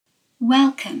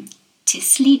Welcome to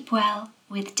Sleep Well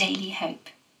with Daily Hope.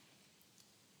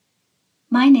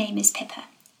 My name is Pippa,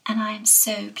 and I am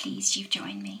so pleased you've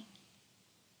joined me.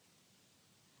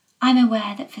 I'm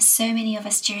aware that for so many of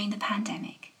us during the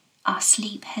pandemic, our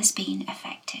sleep has been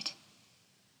affected.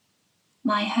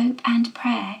 My hope and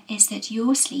prayer is that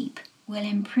your sleep will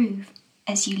improve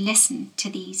as you listen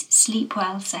to these Sleep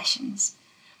Well sessions,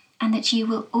 and that you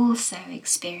will also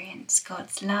experience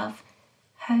God's love,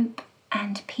 hope,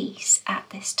 and peace at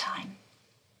this time.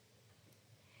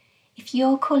 If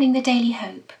you're calling the Daily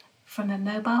Hope from a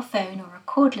mobile phone or a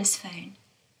cordless phone,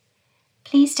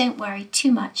 please don't worry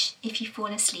too much if you fall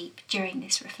asleep during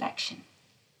this reflection.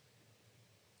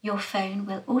 Your phone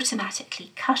will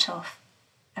automatically cut off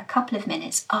a couple of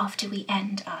minutes after we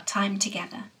end our time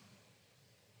together.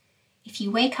 If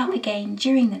you wake up again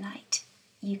during the night,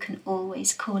 you can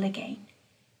always call again.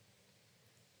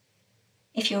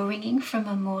 If you're ringing from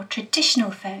a more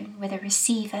traditional phone with a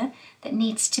receiver that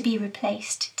needs to be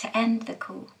replaced to end the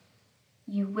call,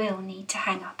 you will need to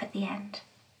hang up at the end.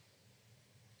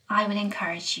 I will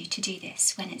encourage you to do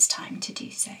this when it's time to do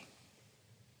so.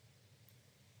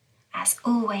 As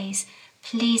always,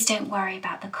 please don't worry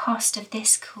about the cost of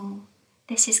this call.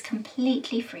 This is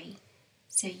completely free,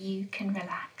 so you can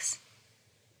relax.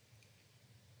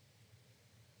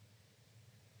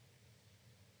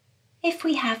 If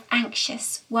we have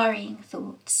anxious, worrying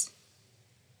thoughts,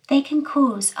 they can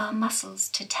cause our muscles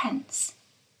to tense,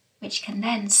 which can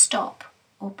then stop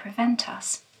or prevent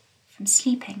us from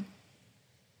sleeping.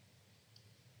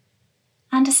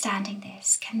 Understanding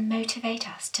this can motivate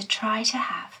us to try to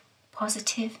have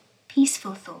positive,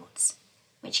 peaceful thoughts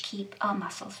which keep our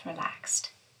muscles relaxed,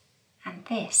 and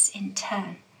this, in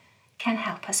turn, can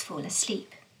help us fall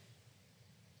asleep.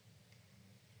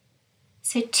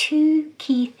 So 2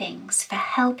 key things for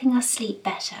helping us sleep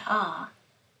better are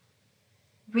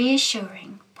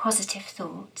reassuring positive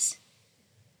thoughts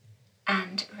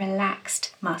and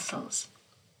relaxed muscles.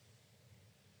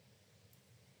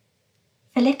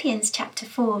 Philippians chapter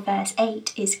 4 verse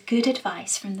 8 is good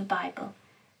advice from the Bible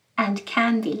and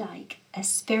can be like a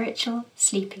spiritual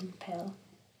sleeping pill.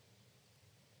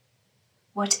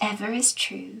 Whatever is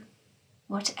true,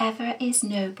 whatever is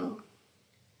noble,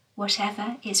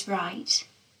 whatever is right,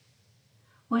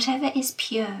 whatever is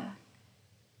pure,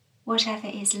 whatever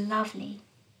is lovely,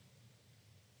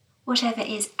 whatever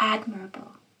is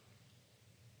admirable,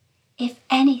 if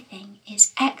anything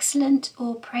is excellent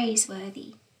or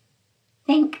praiseworthy,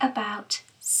 think about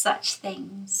such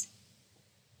things.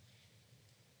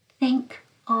 Think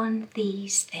on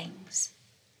these things.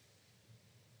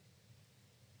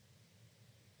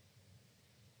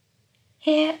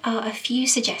 Here are a few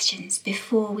suggestions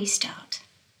before we start.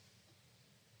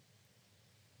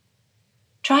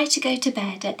 Try to go to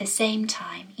bed at the same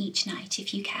time each night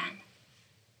if you can.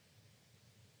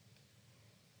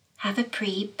 Have a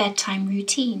pre-bedtime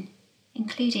routine,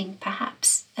 including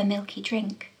perhaps a milky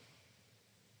drink.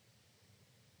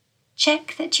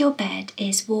 Check that your bed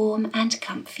is warm and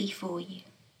comfy for you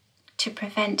to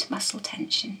prevent muscle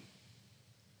tension.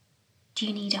 Do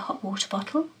you need a hot water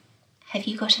bottle? Have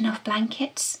you got enough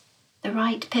blankets? The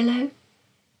right pillow?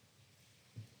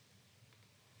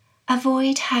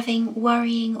 Avoid having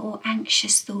worrying or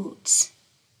anxious thoughts.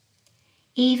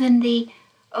 Even the,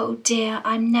 "Oh dear,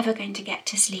 I'm never going to get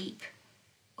to sleep,"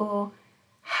 or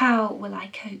 "How will I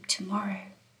cope tomorrow?"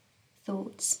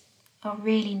 thoughts are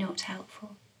really not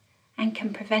helpful and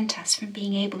can prevent us from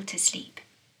being able to sleep.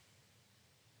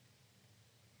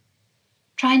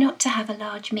 Try not to have a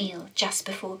large meal just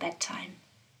before bedtime,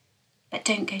 but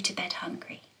don't go to bed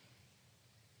hungry.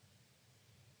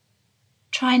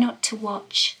 Try not to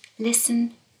watch,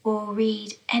 listen, or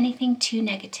read anything too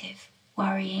negative,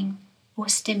 worrying, or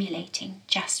stimulating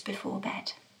just before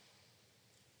bed.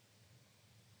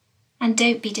 And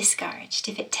don't be discouraged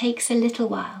if it takes a little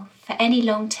while for any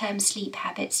long-term sleep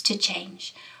habits to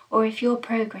change, or if your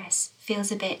progress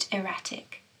feels a bit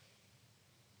erratic.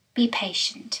 Be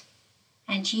patient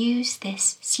and use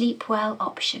this Sleep Well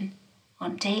option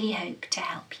on Daily Hope to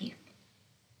help you.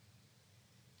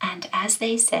 And as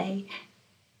they say,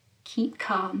 keep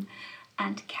calm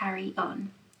and carry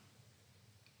on.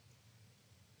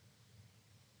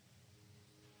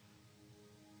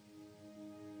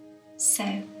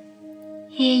 So,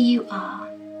 here you are,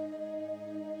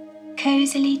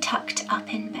 cosily tucked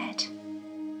up in bed.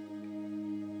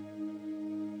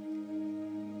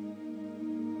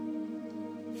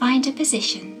 Find a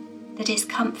position that is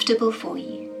comfortable for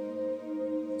you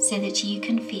so that you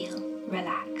can feel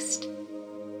relaxed.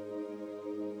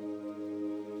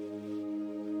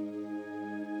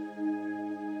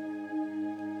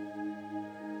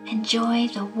 enjoy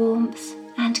the warmth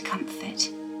and comfort.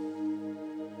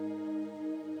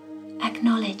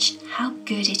 Acknowledge how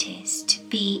good it is to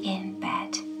be in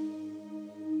bed.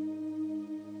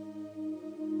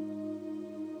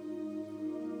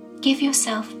 Give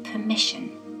yourself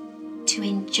permission to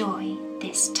enjoy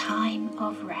this time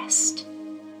of rest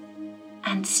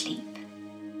and sleep.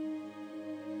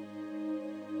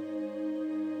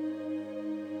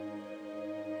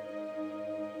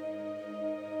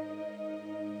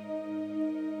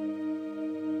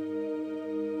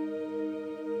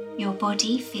 Your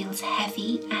body feels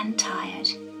heavy and tired,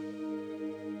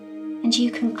 and you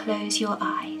can close your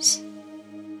eyes.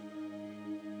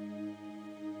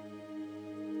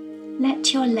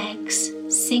 Let your legs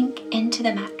sink into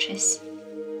the mattress.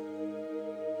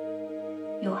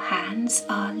 Your hands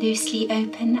are loosely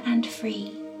open and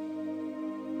free.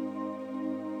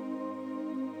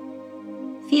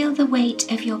 Feel the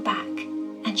weight of your back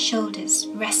and shoulders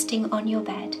resting on your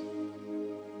bed.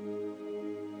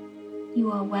 You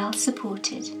are well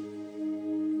supported.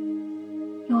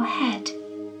 Your head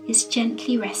is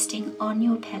gently resting on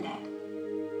your pillow.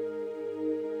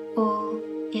 All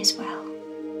is well.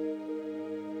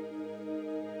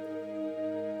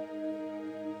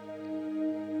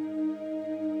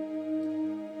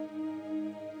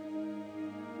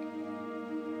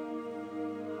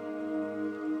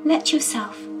 Let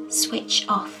yourself switch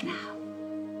off now.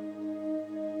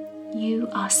 You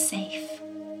are safe.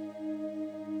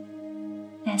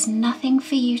 There's nothing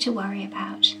for you to worry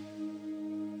about,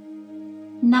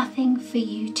 nothing for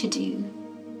you to do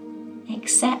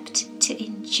except to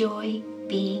enjoy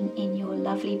being in your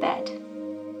lovely bed.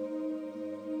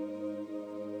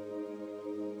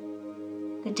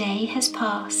 The day has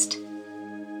passed.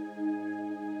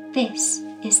 This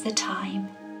is the time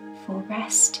for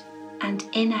rest and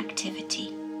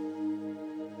inactivity.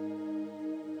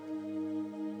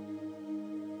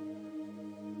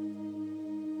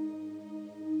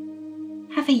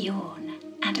 Have a yawn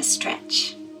and a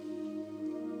stretch.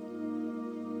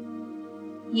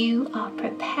 You are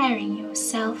preparing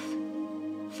yourself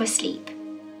for sleep.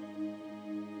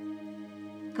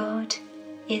 God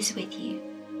is with you.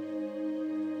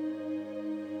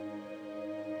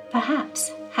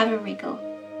 Perhaps have a wriggle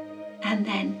and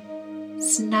then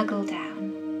snuggle down.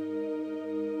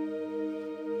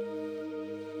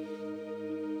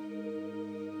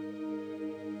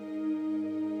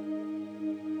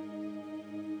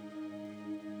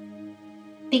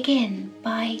 Begin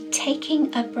by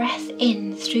taking a breath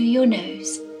in through your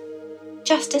nose,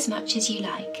 just as much as you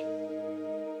like,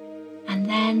 and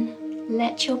then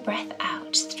let your breath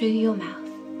out through your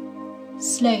mouth,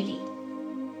 slowly,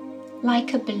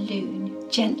 like a balloon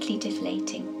gently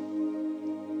deflating.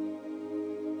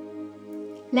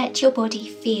 Let your body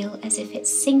feel as if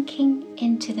it's sinking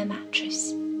into the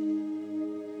mattress.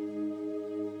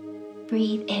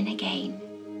 Breathe in again,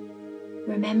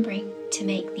 remembering to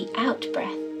make the out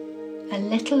breath a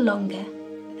little longer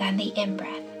than the in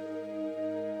breath.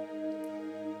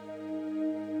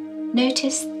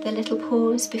 Notice the little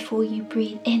pause before you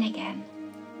breathe in again.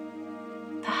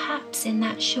 Perhaps in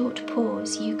that short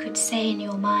pause you could say in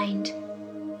your mind,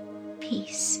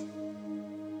 peace.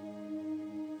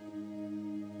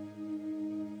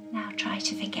 Now try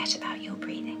to forget about your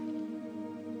breathing.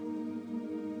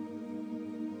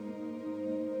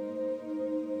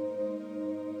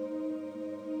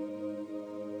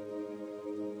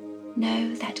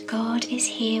 Know that God is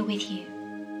here with you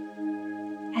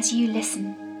as you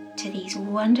listen to these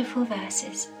wonderful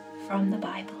verses from the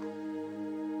Bible.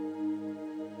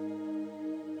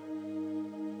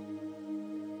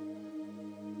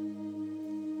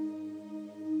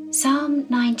 Psalm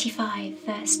 95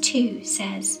 verse 2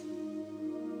 says,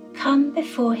 "Come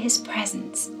before his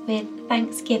presence with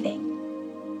thanksgiving."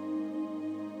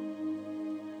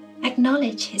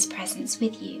 Acknowledge his presence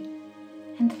with you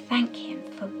and thank him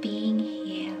for being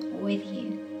here with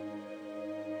you.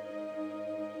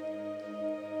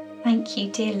 Thank you,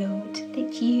 dear Lord,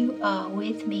 that you are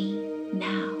with me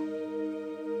now.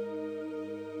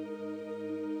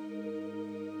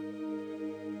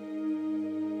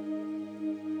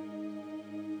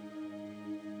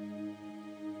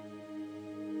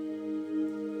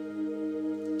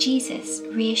 Jesus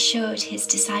reassured his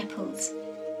disciples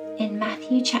in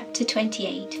Matthew chapter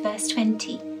 28 verse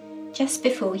 20, just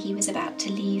before he was about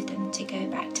to leave them to go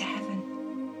back to heaven,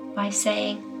 by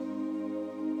saying,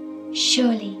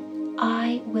 "Surely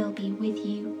I will be with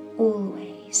you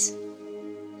always."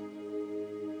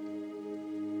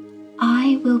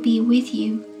 I will be with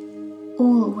you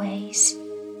always.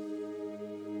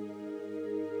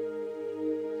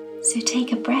 So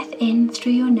take a breath in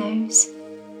through your nose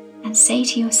and say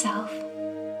to yourself,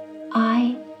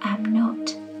 I am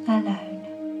not alone.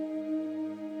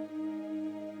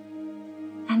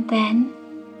 And then,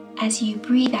 as you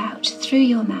breathe out through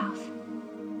your mouth,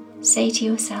 say to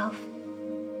yourself,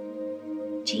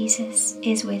 Jesus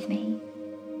is with me.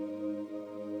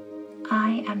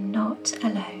 I am not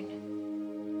alone.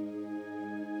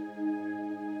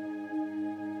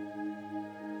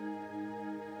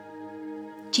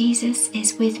 Jesus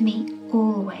is with me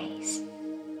always.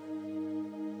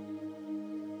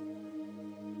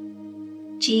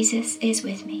 Jesus is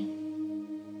with me.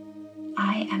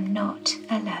 I am not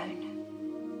alone.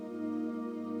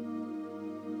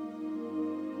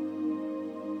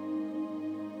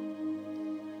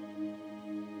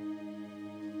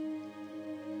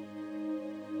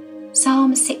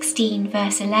 Psalm 16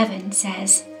 verse 11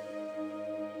 says,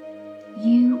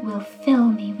 You will fill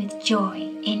me with joy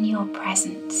in your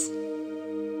presence.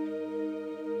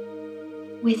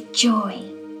 With joy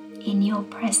in your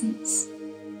presence.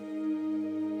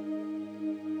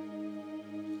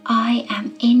 I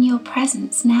am in your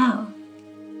presence now.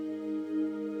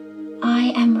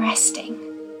 I am resting.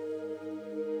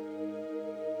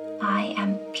 I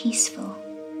am peaceful.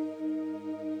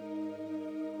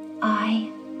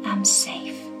 I am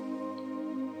safe.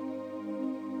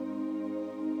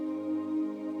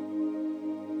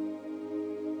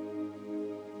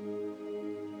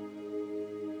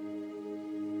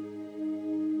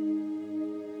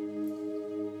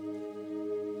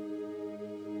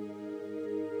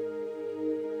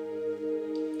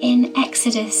 In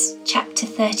Exodus chapter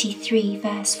 33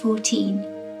 verse 14,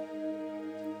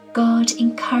 God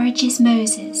encourages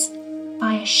Moses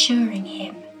by assuring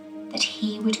him that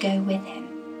he would go with him.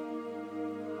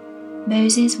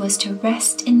 Moses was to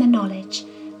rest in the knowledge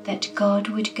that God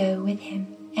would go with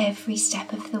him every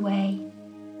step of the way.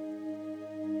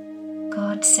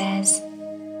 God says,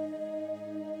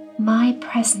 My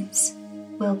presence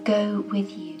will go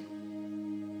with you,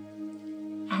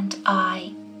 and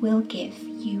I will give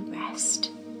you rest.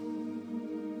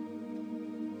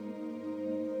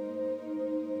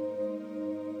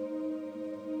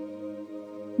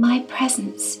 My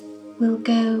presence will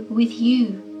go with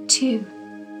you too,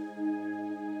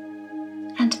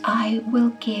 and I will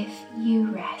give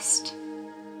you rest.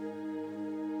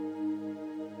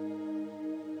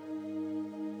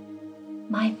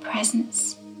 My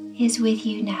presence is with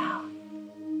you now,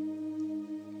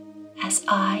 as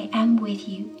I am with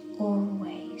you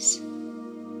always.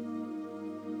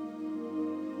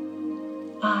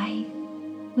 I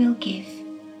will give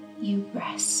you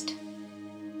rest.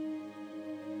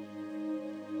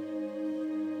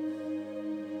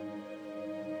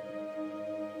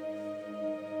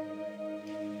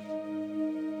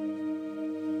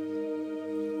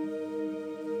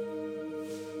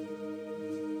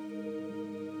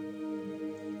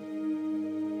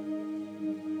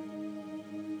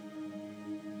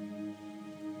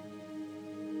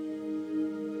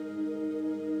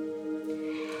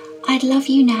 I'd love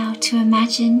you now to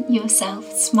imagine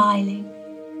yourself smiling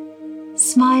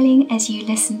as you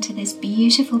listen to this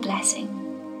beautiful blessing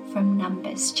from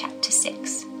Numbers chapter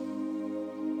 6.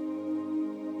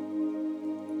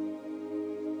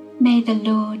 May the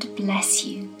Lord bless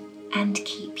you and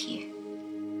keep you.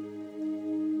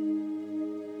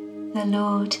 The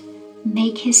Lord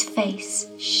make his face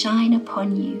shine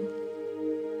upon you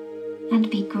and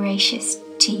be gracious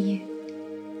to you.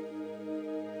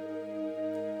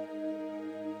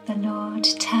 The Lord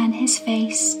turn his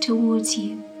face towards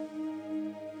you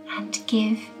and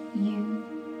give you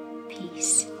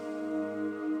peace.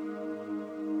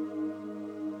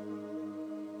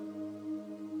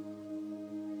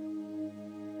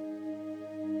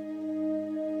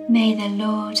 May the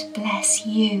Lord bless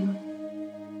you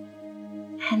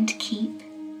and keep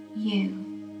you.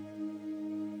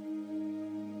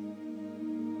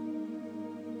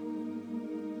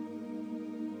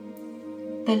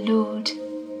 The Lord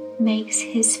makes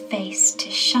his face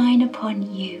to shine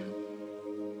upon you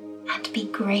and be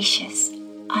gracious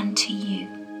unto you.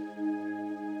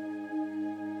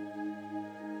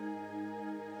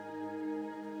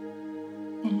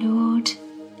 The Lord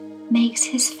makes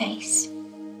his face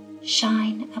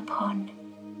shine upon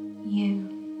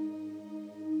you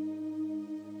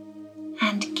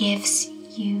and gives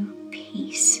you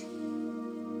peace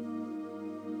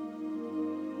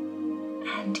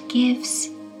and gives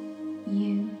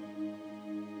you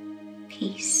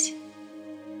peace.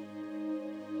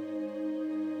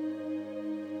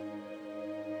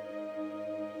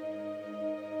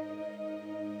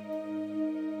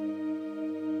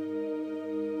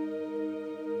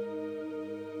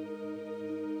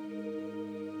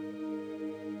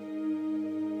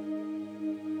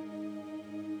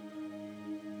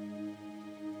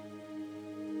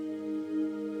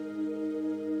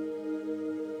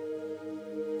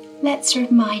 Let's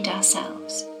remind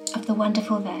ourselves of the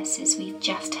wonderful verses we've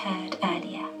just heard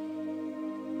earlier.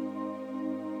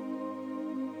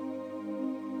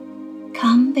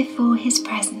 Come before His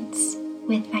presence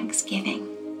with thanksgiving.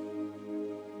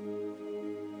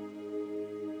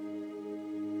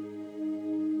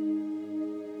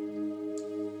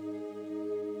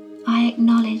 I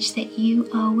acknowledge that You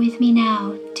are with me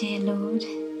now, dear Lord.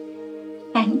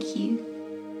 Thank You.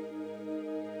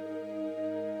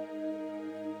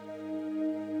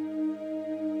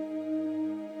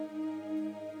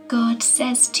 God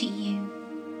says to you,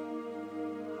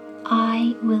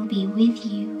 I will be with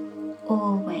you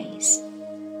always.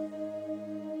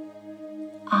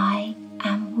 I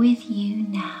am with you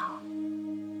now.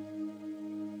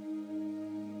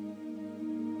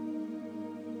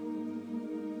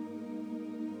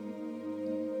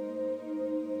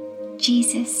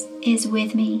 Jesus is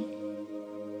with me.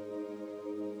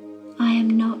 I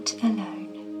am not alone.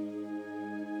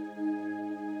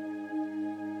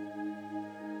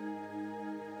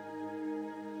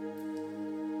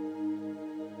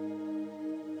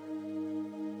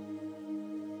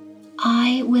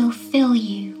 I will fill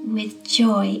you with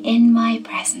joy in my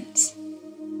presence.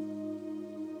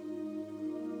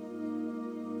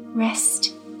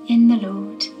 Rest in the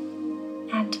Lord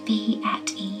and be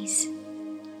at ease.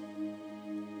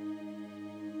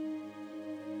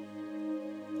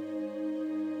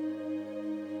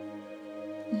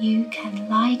 You can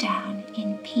lie down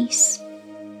in peace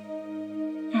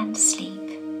and sleep.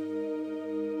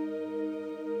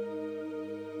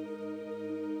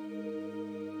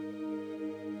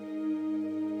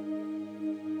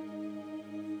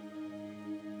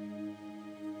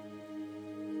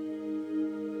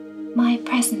 My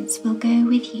presence will go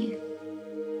with you,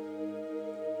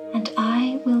 and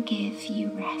I will give you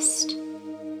rest.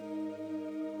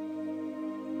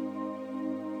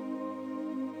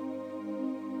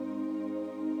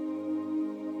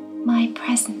 My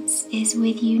presence is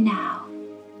with you now.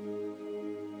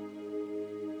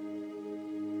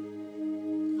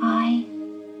 I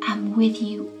am with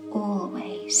you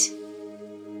always.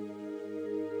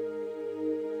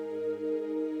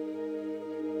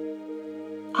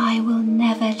 I will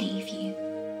never leave you.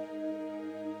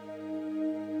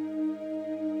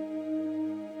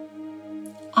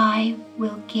 I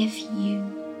will give you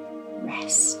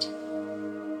rest.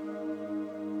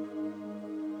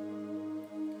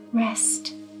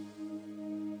 Rest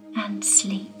and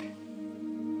sleep.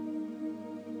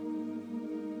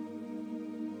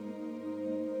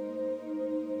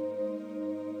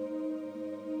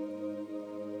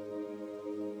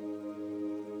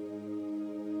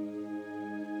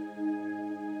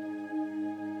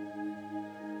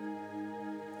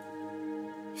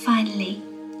 Finally,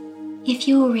 if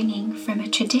you're ringing from a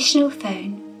traditional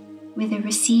phone with a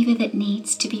receiver that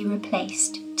needs to be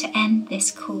replaced to end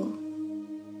this call,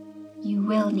 you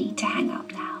will need to hang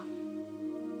up now.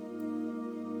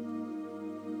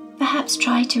 Perhaps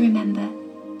try to remember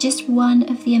just one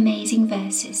of the amazing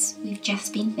verses we've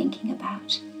just been thinking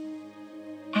about,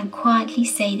 and quietly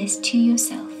say this to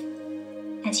yourself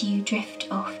as you drift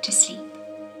off to sleep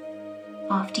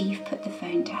after you've put the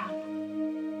phone down.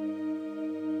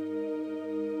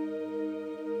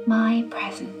 My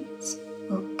presence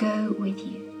will go with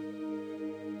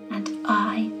you, and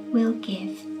I will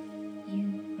give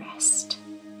you rest.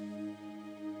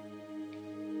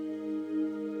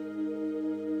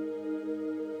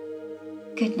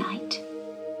 Good night.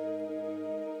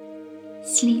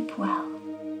 Sleep well.